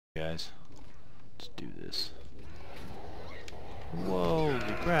Guys, let's do this. Whoa,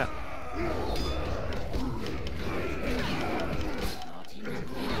 holy crap.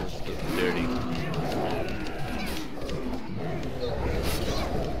 Let's get dirty.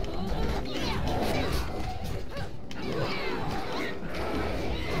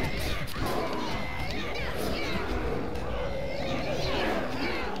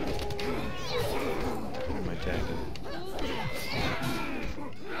 Who am I attacking?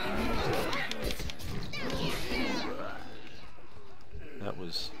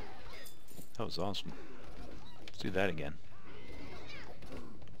 That was awesome. Let's do that again.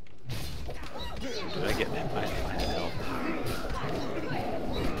 Did I get hit by help?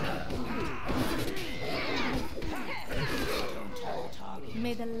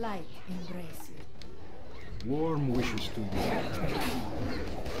 May the light embrace you. Warm wishes to you.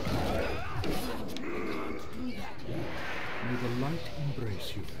 May the light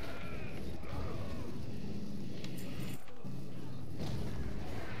embrace you.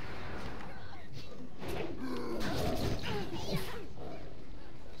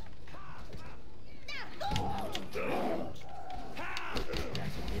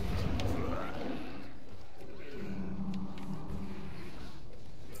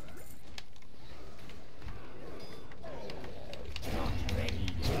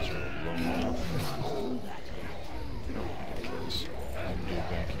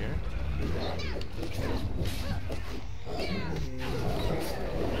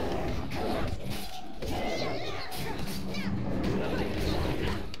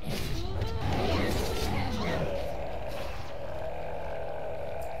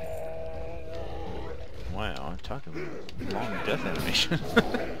 Wow, talk about long death animation.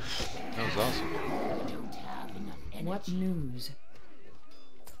 That was awesome. What news?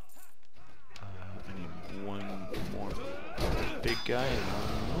 I need one more big guy and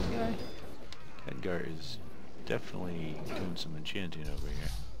one little guy. Edgar is definitely doing some enchanting over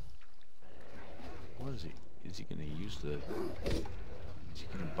here. What is he? Is he gonna use the... Is he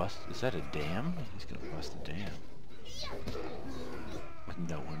gonna bust... Is that a dam? He's gonna bust a dam. With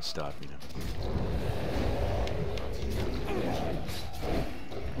no one stopping him.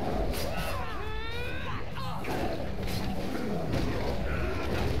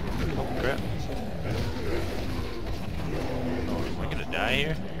 Oh crap. Oh, am I gonna die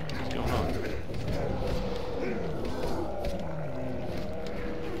here? What's going on?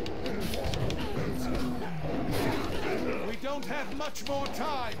 We don't have much more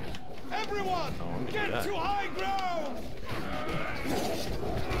time! Everyone! Oh, get to high ground!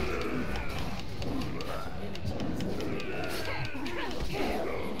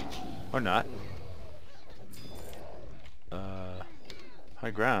 Or not.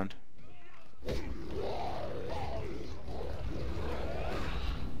 High ground.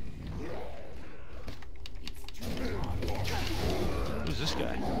 Who's this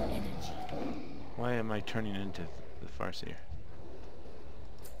guy? Why am I turning into the Farseer?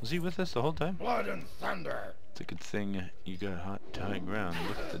 Was he with us the whole time? Blood and thunder! It's a good thing you got to high ground.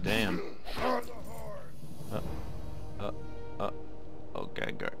 Look at the dam. Oh,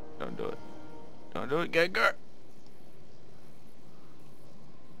 Gengar. Don't do it. Don't do it, Gengar!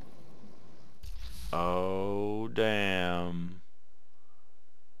 Oh, damn.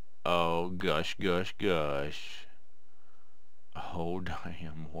 Oh, gosh, gosh, gosh. Oh,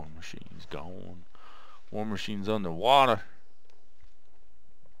 damn. War Machine's gone. War Machine's underwater.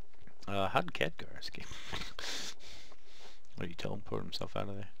 How did Khadgar escape? What, he teleported himself out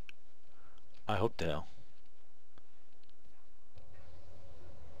of there? I hope to hell.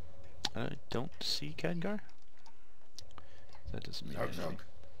 I don't see Khadgar. That doesn't mean anything.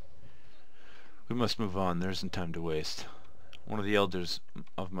 We must move on. There isn't time to waste. One of the elders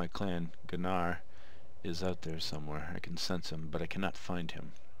of my clan, Gunnar, is out there somewhere. I can sense him, but I cannot find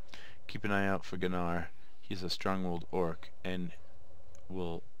him. Keep an eye out for Gunnar. He's a strong-willed orc and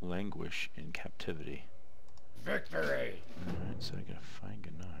will languish in captivity. Victory! Alright, so I gotta find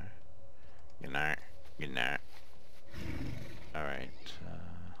Gunnar. Gunnar. Alright, oh.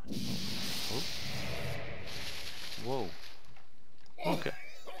 Whoa. Okay.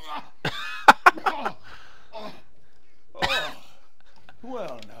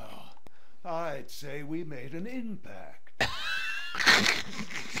 Well now, I'd say we made an impact.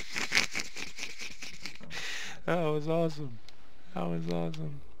 That was awesome. That was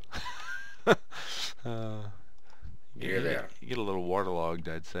awesome. You get a little waterlogged,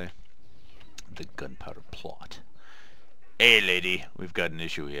 I'd say. The gunpowder plot. Hey lady, we've got an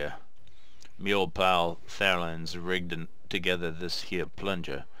issue here. Me old pal Thorland's rigged together this here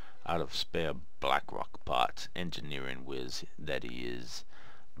plunger out of spare Blackrock parts, engineering whiz that he is.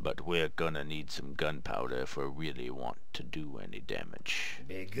 But we're gonna need some gunpowder if we really want to do any damage.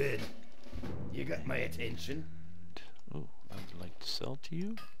 Be good. You got my attention. Oh, I would like to sell to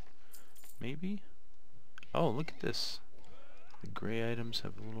you. Maybe? Oh, look at this. The gray items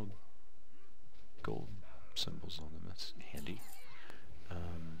have little gold symbols on them. That's handy.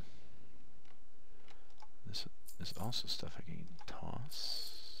 This is also stuff I can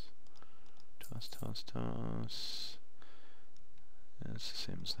toss. Toss. And it's the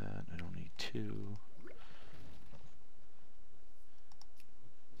same as that. I don't need 2.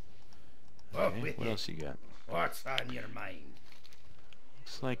 Okay, what else you got? What's on your mind?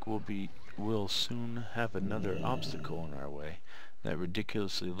 Looks like we'll soon have another obstacle in our way. That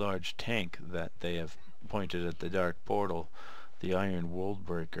ridiculously large tank that they have pointed at the dark portal, the Iron World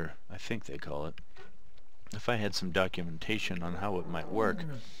Breaker, I think they call it. If I had some documentation on how it might work,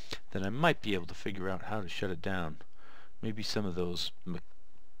 then I might be able to figure out how to shut it down. Maybe some of those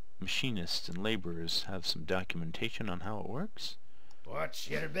machinists and laborers have some documentation on how it works? Watch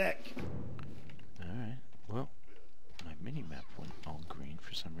your back. Alright, well, my mini-map went all green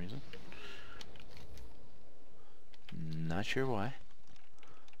for some reason. Not sure why.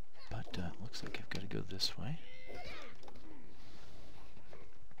 But looks like I've got to go this way.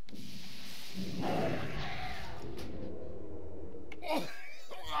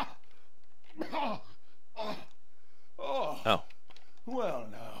 Oh. Well,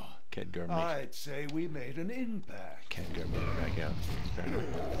 now, Khadgar made I'd say we made an impact. Khadgar made it back out. Apparently.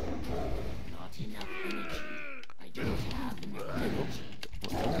 Not enough energy. I don't have enough energy.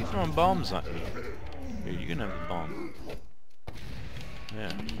 Don't be throwing bombs at me. Here, you can have a bomb. Yeah, I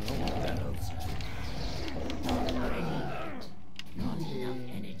don't want that. Not enough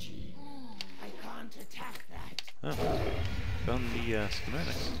energy. I can't attack that. Oh, found the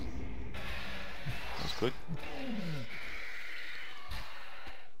schematics. That was quick.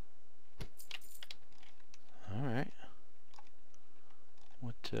 Alright.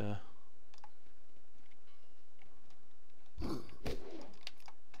 What,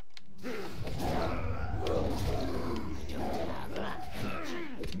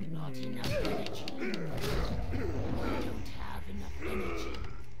 Not enough energy. I don't have enough energy.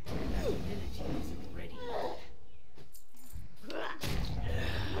 That energy isn't ready.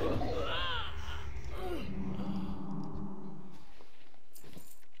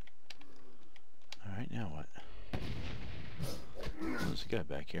 Alright, now what? There's a guy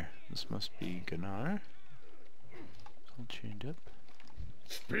back here. This must be Gunnar. All chained up.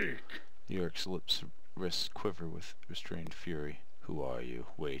 Speak! The orc's lips wrists quiver with restrained fury. Who are you?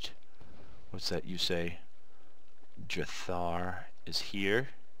 Wait. What's that you say? Jathar is here?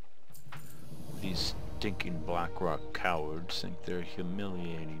 These stinking Blackrock cowards think they're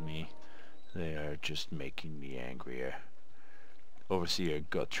humiliating me. They are just making me angrier. Overseer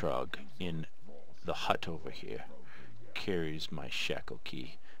Guttrog in the hut over here carries my shackle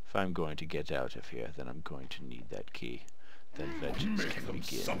key. If I'm going to get out of here, then I'm going to need that key. Then vengeance Make can them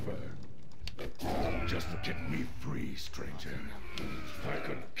begin. suffer. Just get me free, stranger. I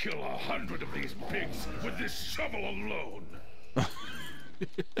could kill 100 of these pigs with this shovel alone.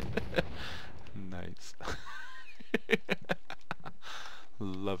 Nice.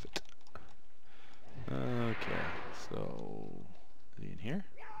 Love it. Okay, so is he in here?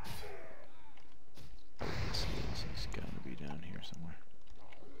 Oh, yes, he is. He's gotta be down here somewhere.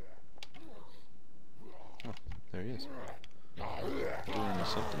 Oh, there he is. Doing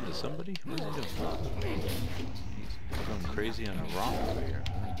something to somebody? What is he doing? He's going crazy on a rock over here.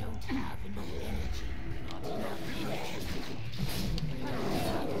 I don't have enough energy. Not enough energy.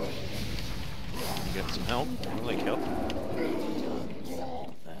 You got some help? I like help.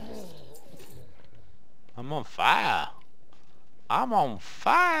 I'm on fire! I'm on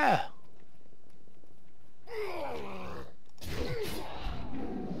fire!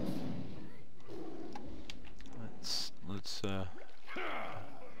 Let's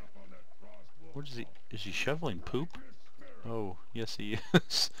what is he? Is he shoveling poop? Oh, yes he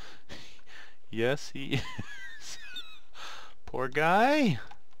is. Yes he is. Poor guy.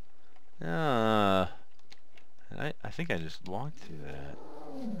 I think I just walked through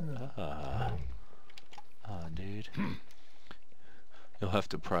that. Dude. You'll have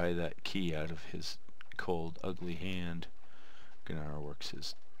to pry that key out of his cold, ugly hand. Gunnar works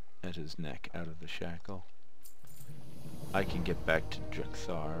at his neck out of the shackle. I can get back to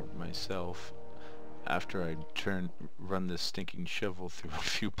Jathar myself after I run this stinking shovel through a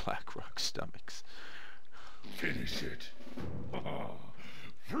few Blackrock stomachs. Finish it.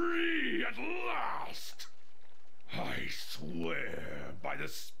 Free at last! I swear by the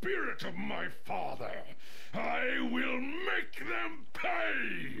spirit of my father I will make them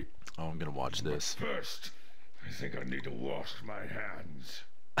pay! Oh, I'm gonna watch this. First, I think I need to wash my hands.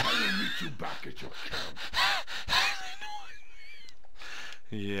 I will meet you back at your camp.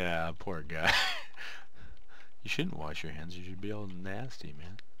 Yeah, poor guy. You shouldn't wash your hands. You should be all nasty,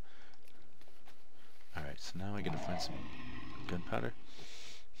 man. Alright, so now I gotta find some gunpowder.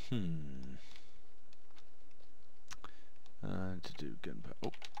 To do gunpowder.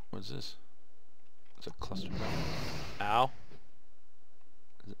 Oh, what's this? It's a cluster bomb. Ow!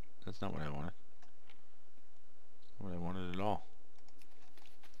 That's not what I wanted. Not what I wanted at all.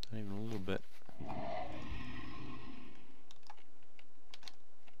 Not even a little bit.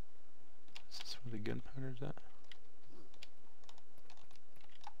 Is this where the gunpowder is at?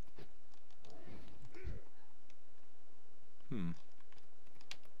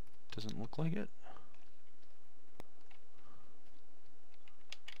 Doesn't look like it.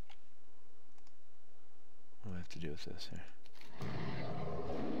 What do I have to do with this here?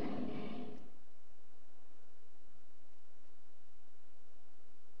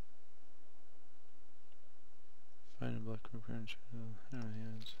 Find a black repair and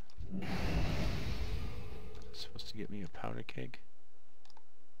hands. It's supposed to get me a powder keg.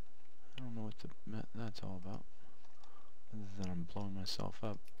 I don't know what that's all about. Other than I'm blowing myself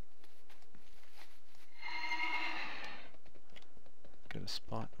up. Got a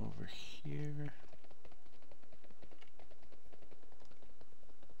spot over here.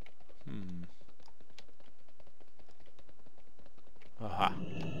 Aha.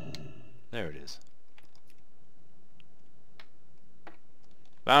 There it is.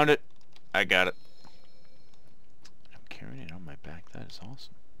 Found it. I got it. I'm carrying it on my back. That is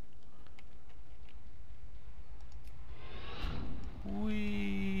awesome.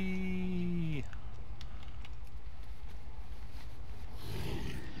 Whee!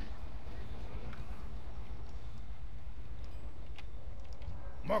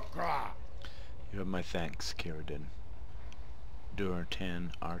 Mokra! You have my thanks, Caradin.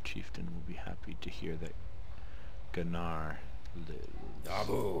 Duratan, our chieftain, will be happy to hear that Ganar lives.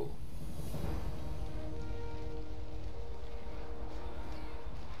 Abu!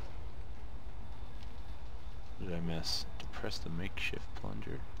 What did I miss? To press the makeshift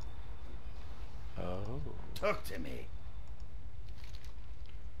plunger. Oh. Talk to me.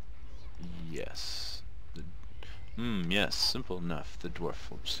 Yes. Yes, simple enough. The dwarf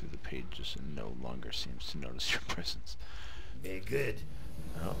flips through the pages and no longer seems to notice your presence. Very good.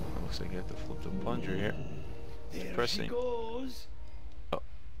 Oh, looks like I have to flip the plunger here. There Pressing. she goes. Oh.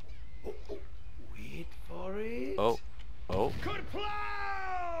 Oh, oh, wait for it. Oh. Oh. Kerplow!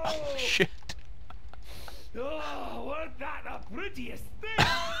 Oh, shit. Oh, wasn't that the prettiest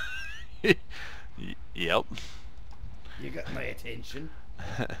thing? Yep. You got my attention.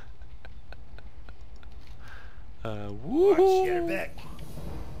 Woohoo! Watch your back.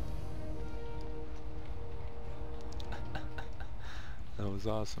 That was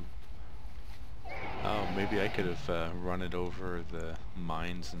awesome. Oh, maybe I could have run it over the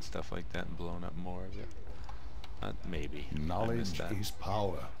mines and stuff like that and blown up more of it. Maybe. I Knowledge missed that. is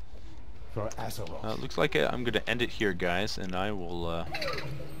power. For Azeroth. Looks like I'm going to end it here, guys, and I will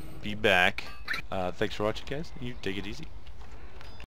be back. Thanks for watching, guys. You take it easy.